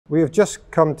We have just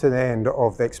come to the end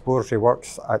of the exploratory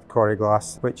works at Coire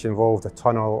Glas, which involved a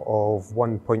tunnel of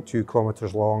 1.2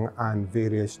 kilometres long and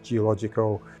various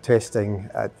geological testing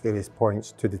at various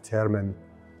points to determine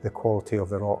the quality of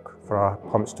the rock for our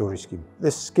pump storage scheme. The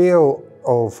scale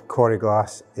of Coire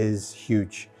Glas is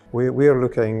huge. We are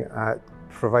looking at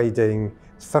providing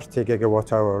 30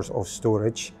 gigawatt hours of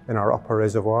storage in our upper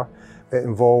reservoir. It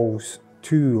involves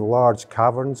two large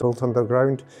caverns built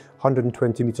underground,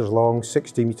 120 metres long,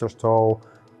 60 metres tall,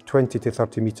 20 to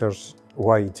 30 metres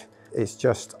wide. It's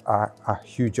just a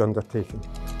huge undertaking.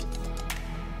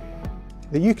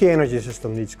 The UK energy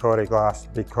system needs Coire Glas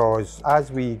because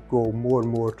as we go more and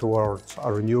more towards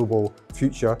a renewable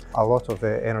future, a lot of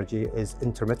the energy is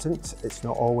intermittent. It's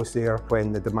not always there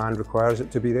when the demand requires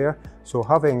it to be there. So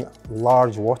having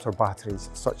large water batteries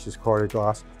such as Coire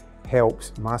Glas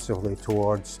helps massively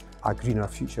towards a greener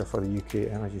future for the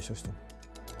UK energy system.